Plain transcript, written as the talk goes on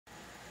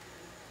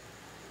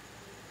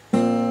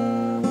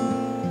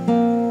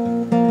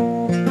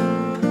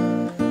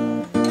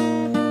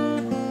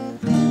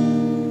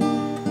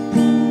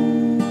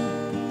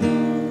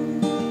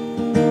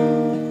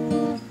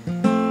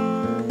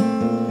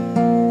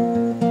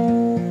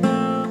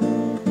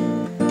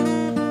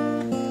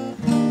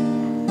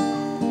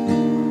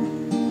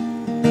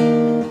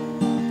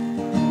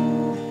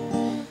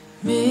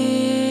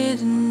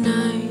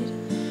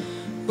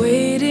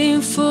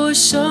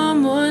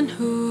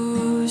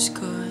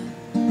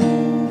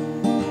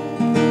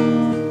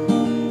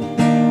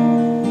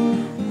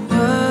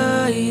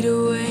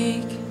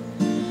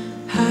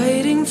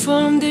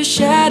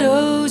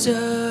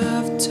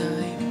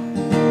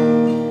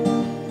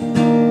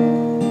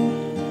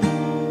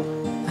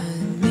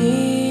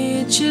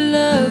about your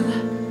love.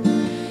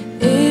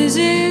 Is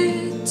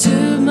it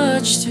too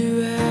much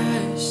to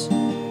ask?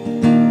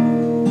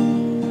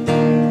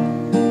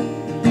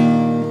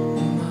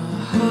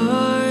 My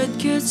heart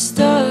gets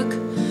stuck.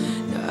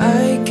 Now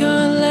I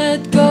can't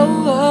let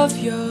go of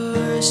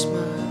your smile.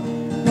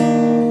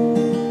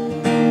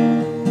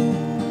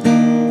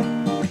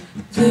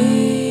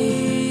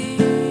 Please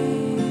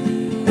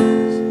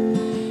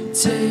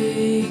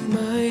take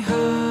my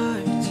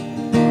heart.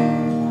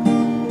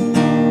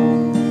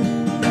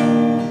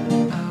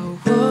 I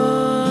want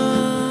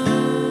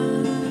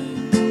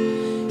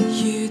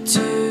you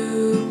to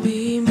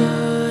be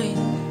mine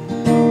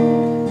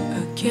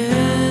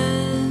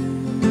again,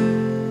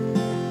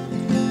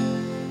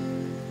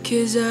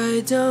 'cause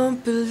I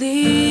don't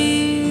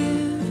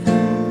believe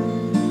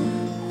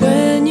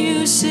when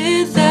you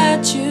say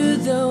that you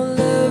don't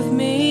love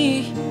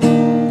me.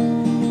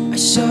 I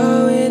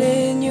saw it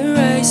in your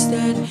eyes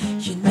that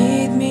you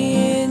need me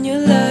in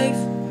your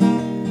life.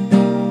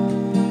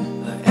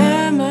 Or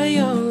am I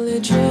only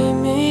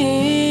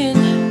dreaming?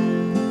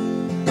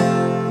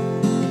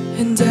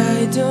 And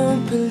I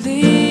don't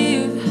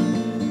believe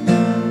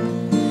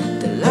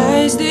the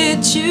lies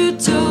that you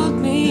told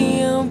me.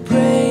 I'm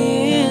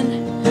praying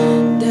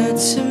that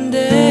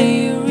someday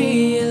you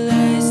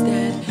realize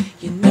that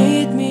you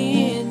need me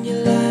in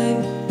your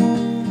life.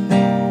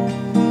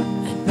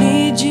 I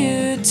need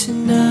you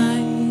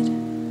tonight.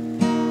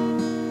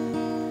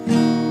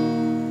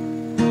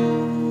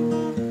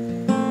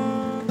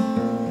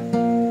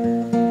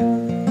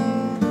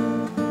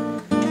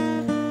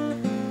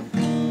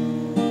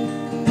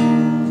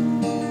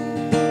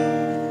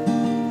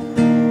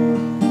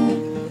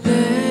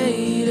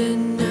 Late at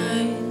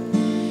night,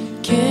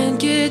 can't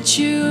get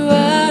you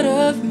out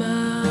of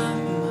my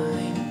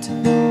mind.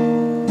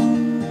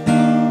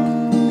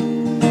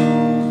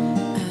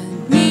 I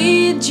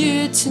need you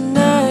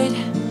tonight,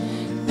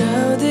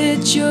 now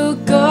that you're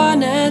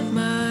gone at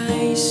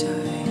my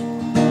side.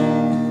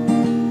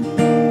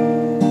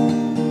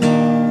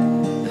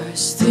 I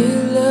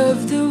still love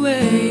the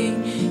way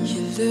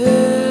you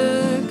look.